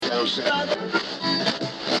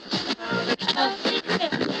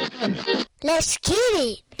Let's get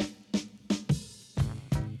it.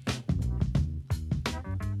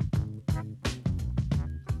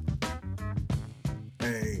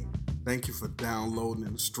 Hey, thank you for downloading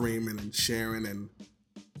and streaming and sharing and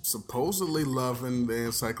supposedly loving the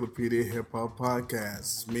Encyclopedia Hip Hop Podcast.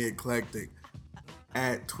 It's me, Eclectic,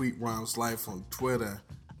 at Tweet Rhymes Life on Twitter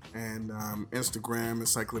and Instagram,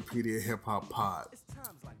 Encyclopedia Hip Hop Pod.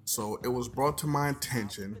 So it was brought to my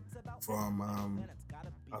attention from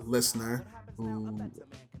a listener who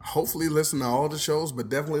hopefully listened to all the shows, but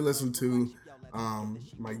definitely listened to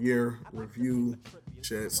my year review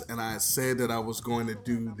shits. And I said that I was going to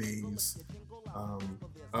do these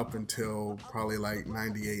up until probably like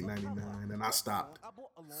 98, 99, and I stopped.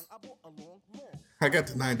 I got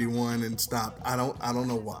to 91 and stopped. I don't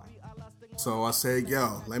know why. So I said,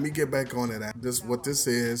 yo, let me get back on it. What this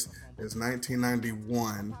is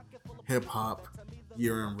 1991 hip hop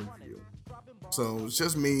year in review. So it's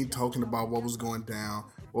just me talking about what was going down,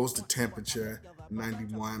 what was the temperature in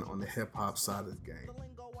 91 on the hip hop side of the game.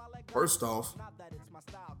 First off,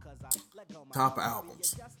 top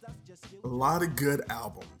albums. A lot of good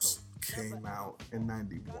albums came out in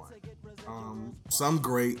 91. Some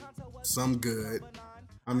great, some good.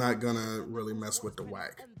 I'm not gonna really mess with the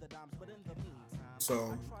whack.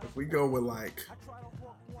 So if we go with like,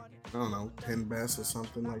 I don't know, 10 best or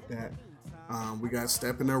something like that, we got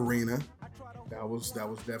Step in the Arena. That was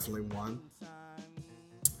definitely one.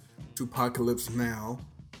 Tupacalypse Now.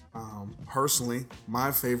 Personally,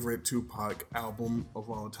 my favorite Tupac album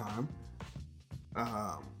of all time.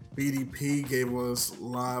 BDP gave us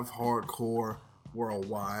Live Hardcore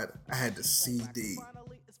Worldwide. I had the CD.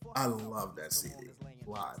 I love that CD.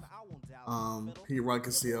 Live. Pete Rock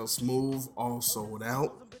and CL Smooth, all sold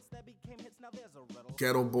out.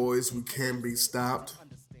 Ghetto Boys, We Can't Be Stopped.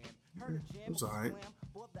 It was alright.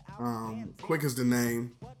 Quick as the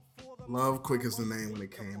Name. Love Quick as the Name when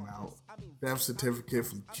it came out. Death Certificate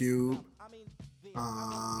from Cube.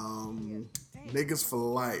 Niggas for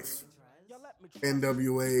Life.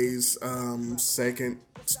 NWA's second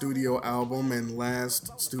studio album and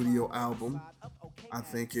last studio album. I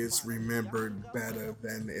think it's remembered better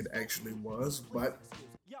than it actually was, but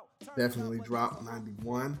definitely dropped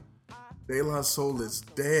 91. De La Soul is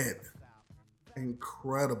Dead.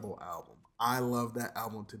 Incredible album. I love that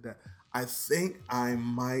album to death. I think I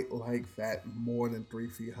might like that more than 3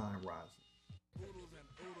 Feet High and Rising.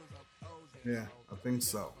 Yeah, I think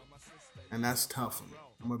so. And that's tough for me.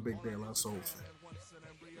 I'm a big De La Soul fan.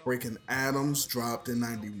 Breaking Atoms dropped in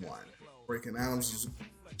 91. Breaking Atoms is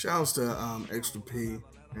shouts to Extra P,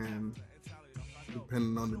 and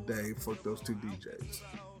depending on the day, fuck those two DJs.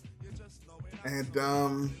 And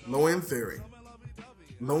Low End Theory.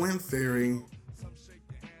 Low End Theory.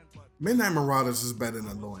 Midnight Marauders is better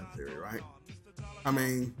than Low End Theory, right? I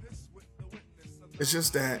mean, it's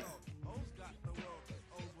just that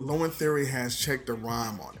Low End Theory has Check the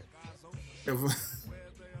Rhyme on it.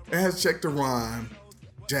 It has Check the Rhyme,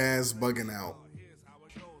 Jazz Bugging Out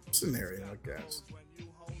scenario, I guess.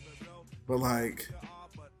 But like,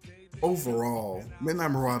 overall,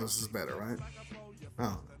 Midnight Marauders is better, right?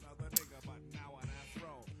 Oh.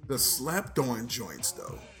 The slept on joints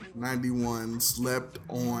though. 91 slept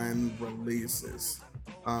on releases.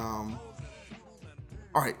 Alright,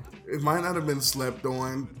 it might not have been slept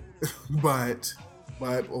on, but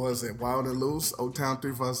what was it? Wild and Loose, Old Town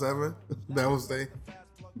 357. That was they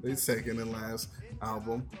second and last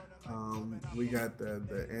album. We got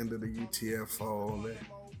the end of the UTFO.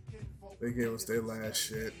 They gave us their last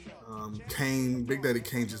shit. Kane, Big Daddy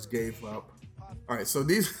Kane just gave up.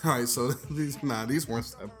 These weren't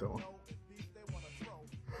slept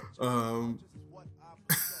on.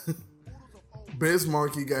 Biz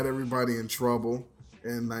Markie got everybody in trouble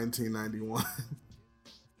in 1991.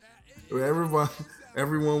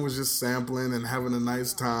 Everyone was just sampling and having a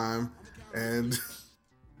nice time, and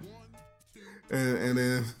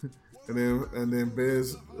then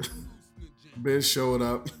Biz showed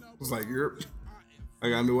up. Was like, "Yep, I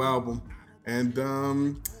got a new album," and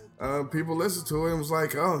people listened to it and was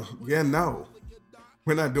like, "Oh yeah, no,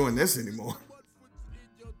 we're not doing this anymore."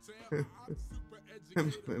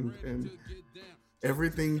 and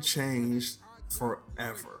everything changed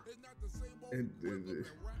forever. It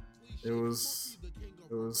was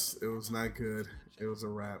not good. It was a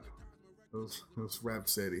wrap. It was Rap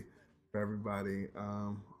City for everybody.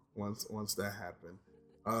 Once that happened,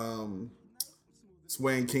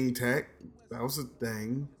 Sway and King Tech, that was a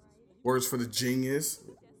thing. Words for the Genius,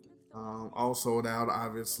 all sold out,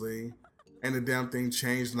 obviously. And the damn thing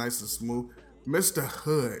changed, nice and smooth. Mr.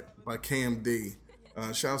 Hood by KMD.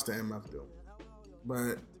 Shouts to MF Doom.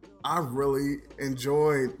 But I really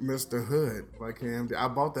enjoyed Mr. Hood by KMD. I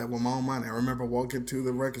bought that with my own money. I remember walking to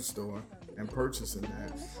the record store and purchasing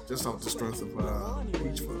that just off the strength of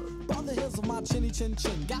Peach Fuzz. On the hills of my chinny chin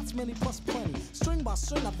chin, got many plus plenty. String by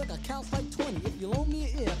string, I think I count like 20. If you loan me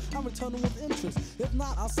an ear, I'm returning with interest. If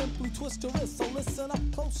not, I'll simply twist your wrist. So listen up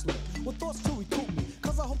closely, with thoughts to recoup me.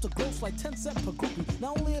 Cause I hope to gross like 10 cents per groupie.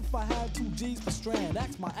 Not only if I had 2 G's per strand.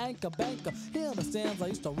 Ask my anchor banker, he understands. I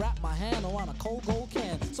used to wrap my hand around a cold gold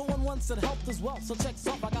can. So one said health is wealth, so check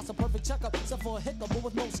off. I got some perfect checkup, except for a hiccup, but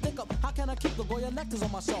with no stick up. How can I keep the Goya nectars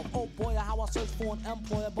on my shelf? Oh boy, how I search for an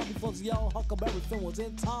employer. Bumpy Flows yell, Huckleberry Finn was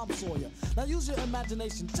in Tom Sawyer. Now use your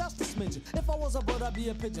imagination, just a smidgen. If I was a bird, I'd be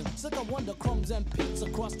a pigeon. Sick of wonder crumbs and pizza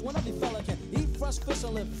crust. When every fella can eat fresh fish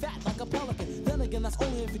and live fat like a pelican. Then again, that's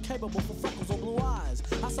only if you're capable for freckles or blue eyes.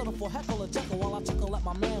 I settle for heckle or jekyll while I chuckle at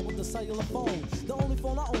my man with the cellular phone. The only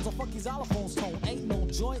phone I own's a fucky xylophone's tone. Ain't no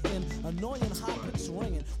joy in annoying high pitch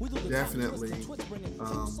ringing. We do the definitely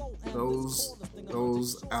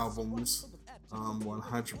those albums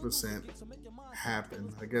 100%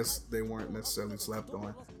 happened. I guess they weren't necessarily slept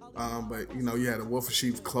on, but you know, you had a Wolf of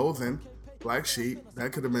Sheep's Clothing, Black Sheep,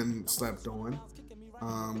 that could have been slept on.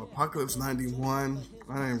 Apocalypse 91,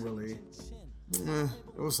 I didn't really,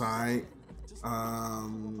 it was alright.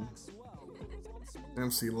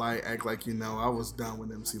 MC Lyte, Act Like You Know, I was done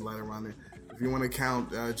with MC Lyte around there. If you want to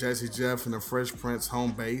count Jazzy Jeff and the Fresh Prince,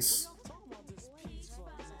 Home Base.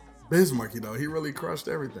 Biz Markie, though, he really crushed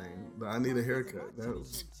everything. I Need a Haircut. That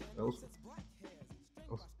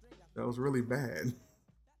was really bad.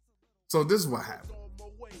 So this is what happened.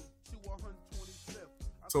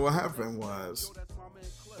 So what happened was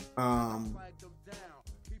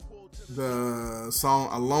the song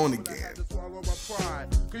Alone Again.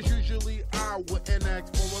 Cause usually I wouldn't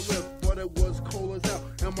ask for a lift, but it was cold as hell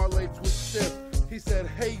and my legs were stiff. He said,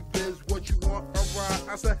 hey Biz, what you want, a ride?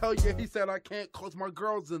 I said, hell yeah. He said, I can't cause my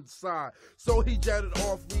girl's inside. So he jetted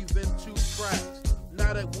off, leaving 2 tracks.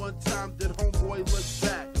 Not at one time did homeboy look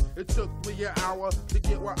back. It took me an hour to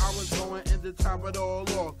get where I was going, and to top it all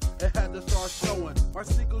off, it had to start snowing. My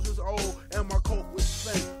sneakers was old and my coat was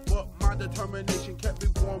thin, but my determination kept me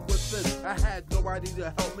warm within. I had nobody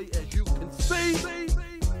to help me, as you can see.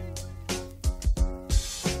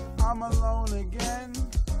 I'm alone again.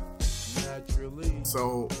 Naturally.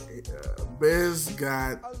 So Biz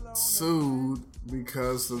got sued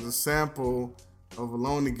because of the sample of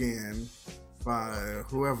Alone Again by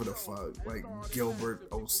whoever the fuck, like Gilbert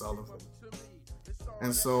O'Sullivan.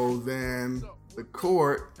 And so then the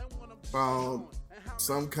court filed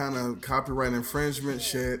some kind of copyright infringement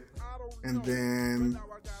shit, and then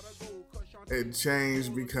it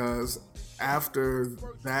changed because after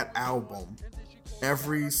that album,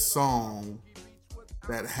 every song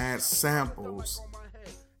that had samples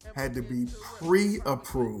had to be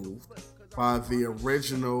pre-approved by the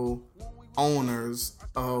original owners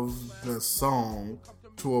of the song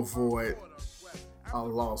to avoid a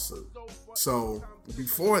lawsuit. So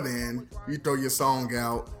before then, you throw your song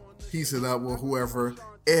out, piece it up with whoever,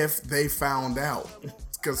 if they found out.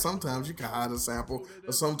 Because sometimes you can hide a sample,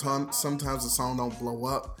 or sometimes the song don't blow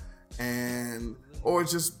up, or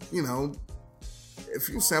just, you know, if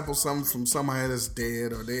you sample something from somebody that's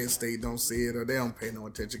dead, or their estate don't see it, or they don't pay no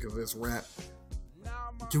attention because it's rap,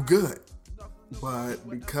 you good. But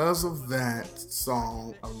because of that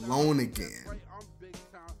song, Alone Again,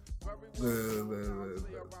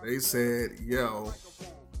 they said, yo,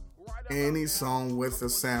 any song with a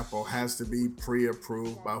sample has to be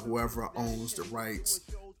pre-approved by whoever owns the rights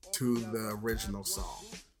to the original song.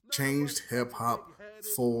 Changed hip-hop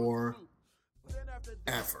forever.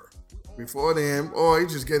 Before then, you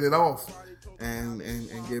just get it off and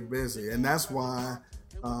get busy. And that's why,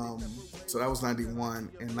 so that was 91.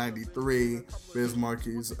 In 93, Biz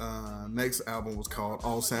Markie's next album was called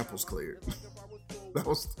All Samples Cleared. that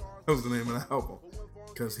was the name of the album,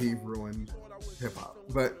 because he ruined hip-hop.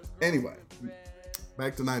 But anyway,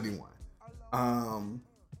 back to 91.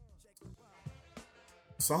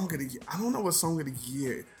 Song of the year. I don't know what song of the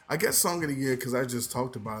year. I guess song of the year, because I just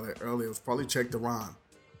talked about it earlier, it was probably Check the Rhyme.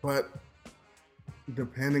 But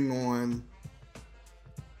depending on,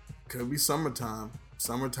 could be Summertime.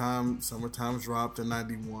 Summertime's dropped in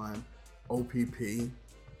 91. OPP.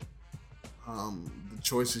 The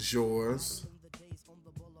Choice Is Yours.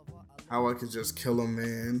 How I Could Just Kill a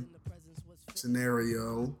Man.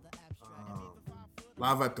 Scenario.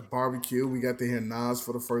 Live at the Barbecue. We got to hear Nas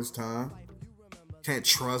for the first time. Can't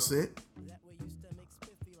Trust It.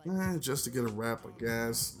 Just to get a rap, I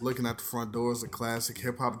guess. Looking at the Front Door is a classic.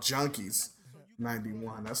 Hip Hop Junkies,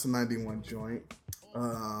 91. That's a 91 joint.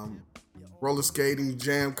 Roller skating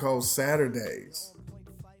jam called Saturdays.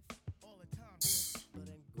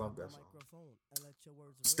 Love that song.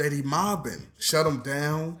 Steady Mobbing, Shut 'Em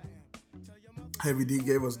Down. Heavy D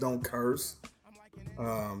gave us Don't Curse.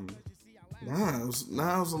 It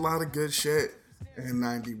was a lot of good shit in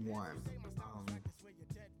 91.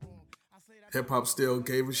 Hip hop still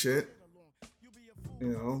gave a shit. You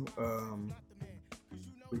know,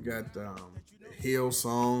 we got the Hill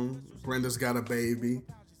song, Brenda's Got a Baby,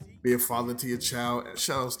 Be a Father to Your Child.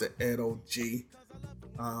 Shout outs to Ed O.G.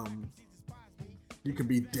 You can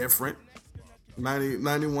be different.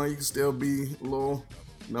 91, you can still be a little.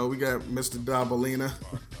 No, we got Mr. Dabalina.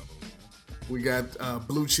 We got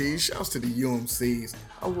Blue Cheese. Shouts to the UMCs.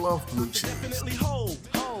 I love Blue Cheese. Definitely hold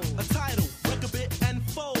a title, break a bit and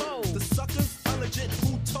fold. The suckers are legit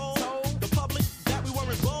who told the public that we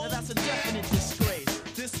weren't bold. Now that's a definite disgrace.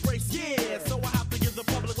 Disgrace, yeah. So I have to give the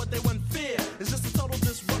public what they want fear. It's just a total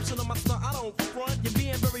disruption of my stunt. I don't front. You're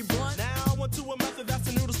being very blunt. Now I went to a method that's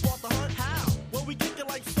new to spark the hunt. How? Well, we kick it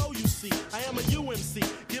like so, you see. I am a UMC,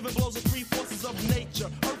 giving blows of three forces of nature.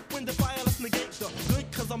 Earth, wind, and fire, let's negate the good,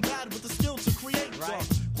 cause I'm bad with the skill to create. Right.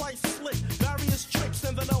 Quite slick, various tricks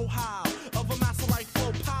and the know-how of a master like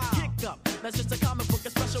flow pow. Kick up, that's just a comic book,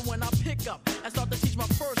 especially when I pick up and start to teach my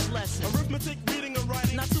first lesson. Arithmetic, reading, and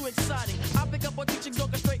writing, not too exciting. I pick up on teachings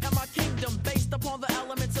orchestrate in my kingdom, based upon the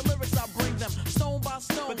elements and lyrics I bring them, stone by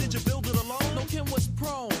stone. But did you build it alone? No, Kim was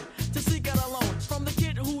prone to seek out alone from the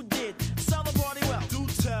kid who did sell the party well. Do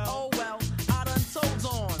tell. Oh well, I done told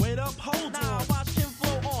on. Wait up, hold now, on. Watch him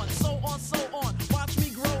flow on, so on, so on. Watch me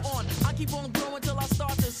grow on. I keep on growing till I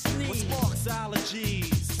start to sneeze. What sparks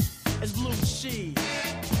allergies? It's Blue Cheese.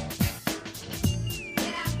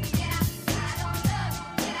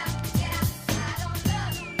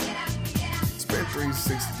 Spent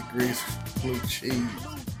 360 degrees Blue Cheese.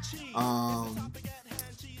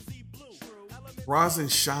 Rise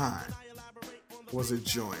and Shine was a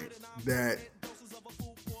joint that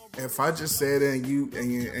if I just said it and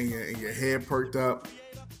your head perked up,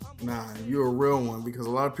 nah, you're a real one, because a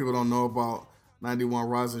lot of people don't know about 91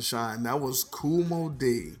 Rise and Shine. That was Kumo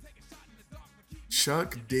D,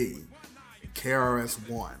 Chuck D,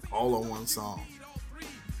 KRS-One, all on one song.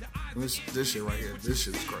 This shit right here, this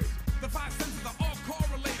shit's crazy. The five senses are all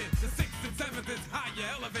correlated. The sixth and seventh is higher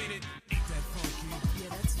elevated. Ain't that funky? Yeah,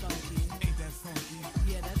 that's funky. Ain't that funky?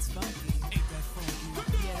 Yeah, that's funky. Ain't that funky?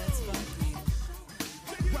 Yeah, that's funky.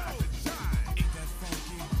 Rise and shine. Ain't that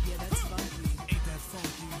funky? Yeah, that's funky. Ain't that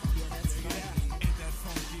funky? Yeah, that's funky. Ain't that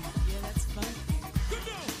funky? Yeah, that's funky.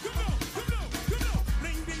 Come on.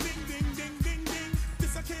 Ring, ding, ding, ding, ding, ding, ding.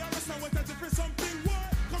 This a KRS now with a different something. What?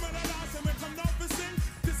 Come on, last and we come down for sing.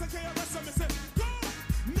 This a KRS and we say, go!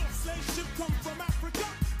 No slave ship come from Africa,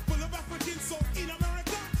 full of Africans, so in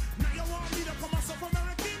America. Now you want me to come as South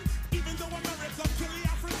American, even though America kill the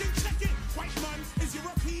African. Check it. White man is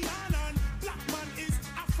European and black man is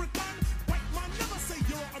African. White man never say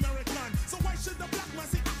Euro-American, so why should the black man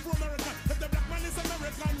say Afro-American? If the black man is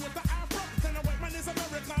American with the Afro, then the white man is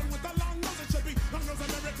American with the long nose. It should be long nose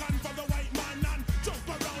American for the white man and jump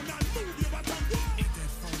around and move your bottom. Ain't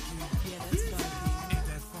that funky? Yeah, that's funky. Ain't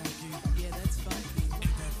that funky? Yeah, that's funky.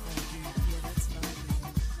 Ain't that funky? Yeah, that's funky.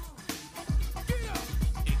 Get up!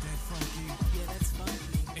 Ain't that funky? Yeah, that's funky.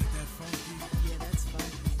 Ain't that funky? Yeah, that's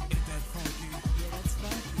funky. Ain't that funky? Yeah, that's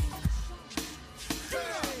funky.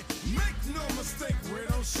 Hey, make no mistake, we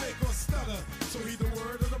don't shake or stutter. So heed the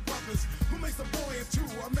word of the brothers who makes a boy into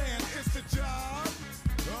a man. It's the job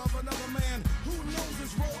of another man who knows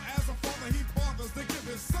his role as a father. He bothers to give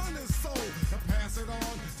his son his soul, to pass it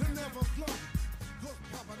on, to never flunk. Look,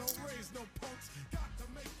 Papa, don't raise no punks. Got to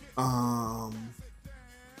make it.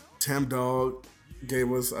 Tim Dog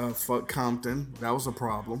gave us Fuck Compton. That was a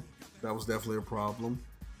problem. That was definitely a problem.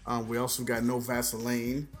 We also got No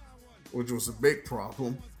Vaseline, which was a big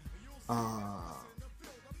problem.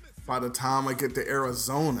 By the time I get to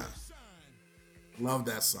Arizona, love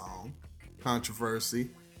that song.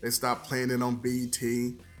 Controversy. They stopped playing it on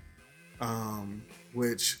BT,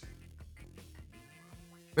 which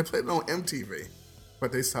they played it on MTV,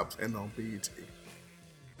 but they stopped playing it on BET.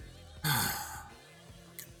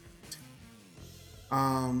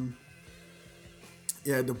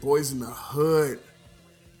 Yeah, The Boys in the Hood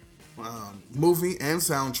movie and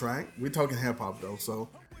soundtrack. We're talking hip hop though, so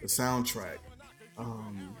the soundtrack.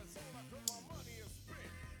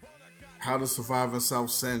 How to Survive in South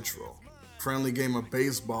Central. Friendly Game of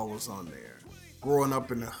Baseball was on there. Growing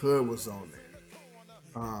Up in the Hood was on there.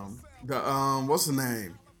 What's the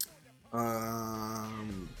name?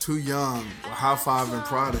 Too Young, or High Five and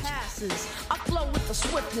Prodigy. I flow with the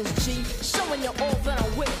swiftness, G, showing you all that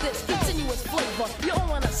I'm with this continuous flavor. You don't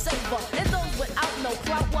wanna savor, and those without no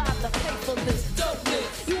clout will have to pay for this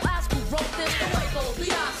dopeness. You ask who wrote this? The way goes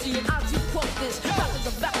Beyonce and I do quote this. Rappers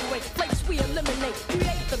evaporate, flakes we eliminate.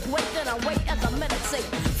 Create the great, then I wait as I meditate.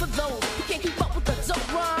 For those who can't keep up with the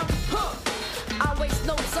dope rhyme, I waste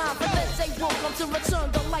no time, but then they will come to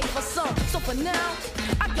return the life of some. So for now,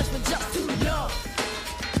 I guess we're just too young.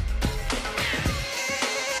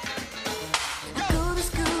 I go to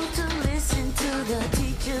school to listen to the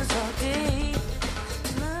teachers all day,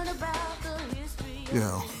 to learn about the history.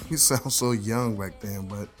 Yo, he sounds so young back then,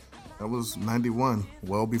 but that was 91,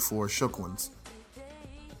 well before Shook Ones.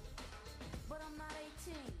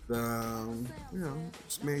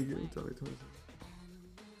 It's me and you. Tell me.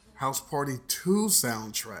 House Party 2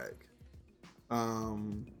 soundtrack.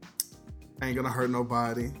 Ain't Gonna Hurt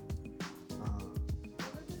Nobody.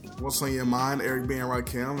 What's on Your Mind? Eric B. and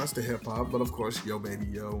Rakim. That's the hip hop, but of course, Yo Baby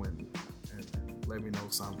Yo and Let Me Know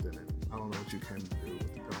Something. And I don't know what you can do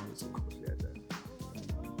with the guns. Of course, you had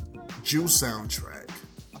that. Juice soundtrack.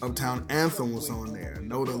 Uptown Anthem was on there.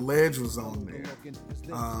 Know the Ledge was on there.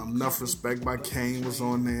 Enough Respect by Kane was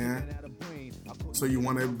on there. So You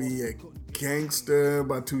Wanna Be a Gangster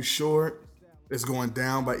by Too Short. It's Going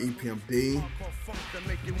Down by EPMD.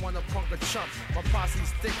 Make you wanna punk a chump. My posse's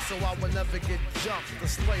thick, so I will never get jumped. The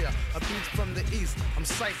Slayer, a beat from the east. I'm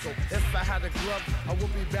psycho. If I had a glove, I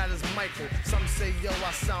would be bad as Michael. Some say, yo,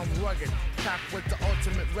 I sound rugged. Packed with the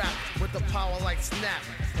ultimate rap, with the power like Snap.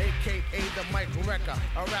 AKA the Mike Wrecker,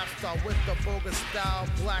 a rap star with the bogus style,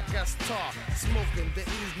 black as tar. Smoking the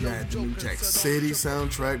ease, no Yeah, the joking. New Jack City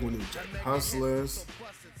soundtrack with New Jack Hustlers.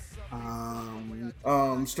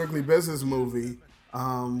 Strictly Business movie.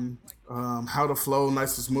 How to Flow,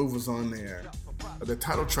 Nice and Smooth was on there. The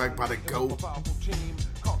title track by The GOAT.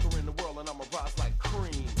 Conquering the world and I'ma rise like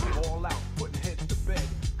cream. All out, putting heads to bed.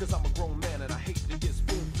 Cause I'm a grown man and I hate to get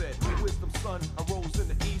spoon fed. Wisdom, son, I rose in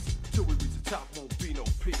the east. Till we reach the top, won't be no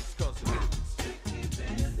peace. Cause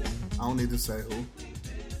I don't need to say who.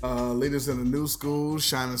 Leaders in the New School,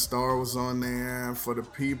 Shining Star was on there. For the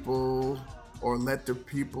People, or Let the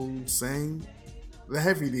People Sing. The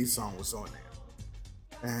Heavy D song was on there.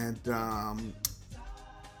 And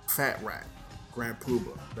Fat Rat, Grand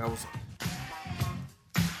Poobah, that was on.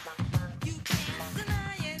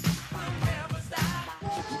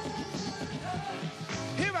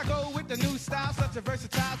 Here I go with the new style, such a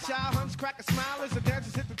versatile child. Hunts crack a smile as the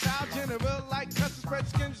dancers hit the tile. General like custard, spread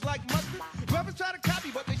skins like mustard. Rappers try to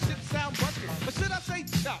copy, but they shit sound busted. But should I say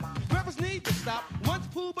chop? Rappers need to stop. Once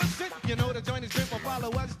Poobah sent, you know the joint is drip.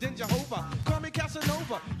 Follow us, then Jehovah. Call me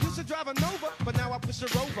Casanova. Used to drive a Nova, but now I push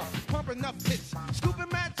her over. Pump enough hits, scooping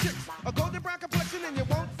mad chicks. A golden brown complexion, and you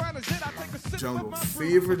won't find a zit. I take a sip. Jungle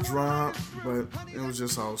Fever dropped, but it was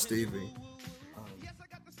just all Stevie.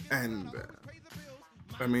 I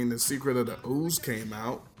mean, The Secret of the Ooze came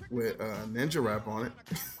out with Ninja Rap on it.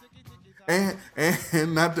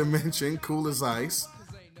 and not to mention Cool as Ice.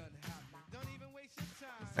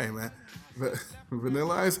 Hey, man.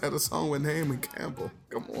 Vanilla Ice had a song with Naomi Campbell.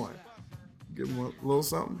 Come on. Give him a little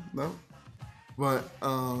something, no? But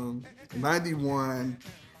 91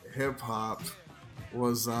 hip-hop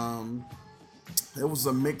was, it was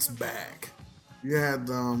a mixed bag. You had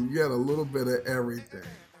a little bit of everything.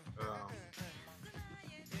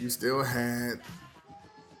 You still had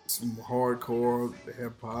some hardcore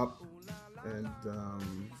hip hop, and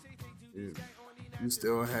you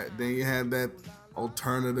still had. Then you had that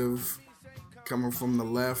alternative coming from the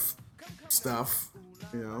left stuff,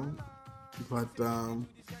 you know. But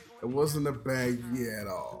it wasn't a bad year at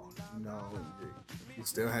all. You know, you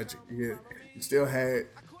still had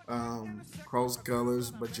Cross Colors,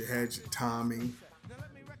 but you had your Tommy.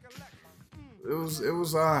 It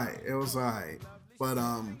was alright. It was alright. But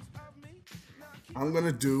I'm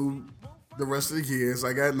gonna do the rest of the years.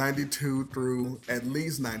 I got 92 through at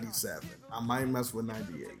least 97. I might mess with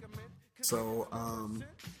 98. So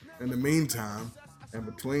in the meantime, in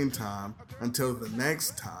between time, until the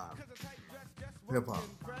next time, hip hop.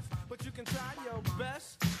 But you can try your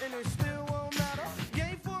best, and it still won't matter.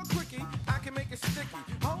 Game for a quickie, I can make it sticky.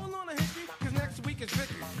 Hold on a hickey, cause next week is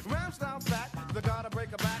Vicky. Rhyme style fat, the gotta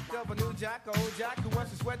break a back of a new jack, a old jack who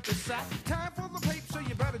wants to sweat the sack. Time for the pape, so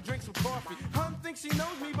you better drink some coffee. Hun thinks she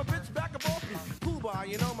knows me, but bitch back up off me. Poobah,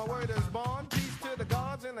 you know my word is born. Peace to the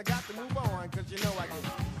gods, and I got to move on, cause you know I get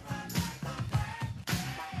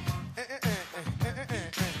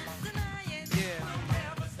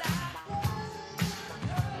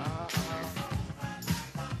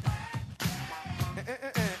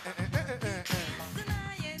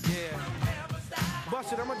Yeah.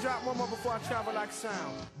 shit, I'm gonna drop one more before I travel like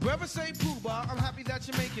sound. Brother say Pooh Bah, I'm happy that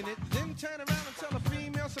you're making it. Then turn around and tell a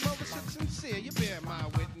female some other shit sincere. You bear my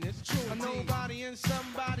witness. True, I nobody in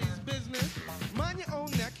somebody's business. Mind your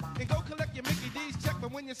own neck and go collect your Mickey D's check.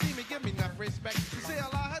 But when you see me, give me enough respect. You say,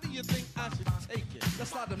 Allah, how do you think I should take it?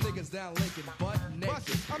 Let's slide them niggas down Lincoln butt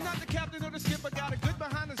naked. I'm not the captain or the skipper, got a good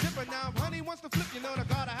behind the zipper. Now if honey wants to flip, you know the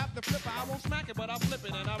God I have to flip her. I won't smack it, but I'll flip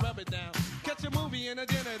it and I'll rub it down. Catch a movie and a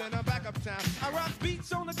dinner, then I'm back uptown. I rock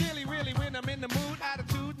beats on the daily, really, when I'm in the mood.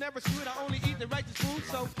 Attitude, never screwed, I only eat the righteous food.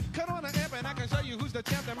 So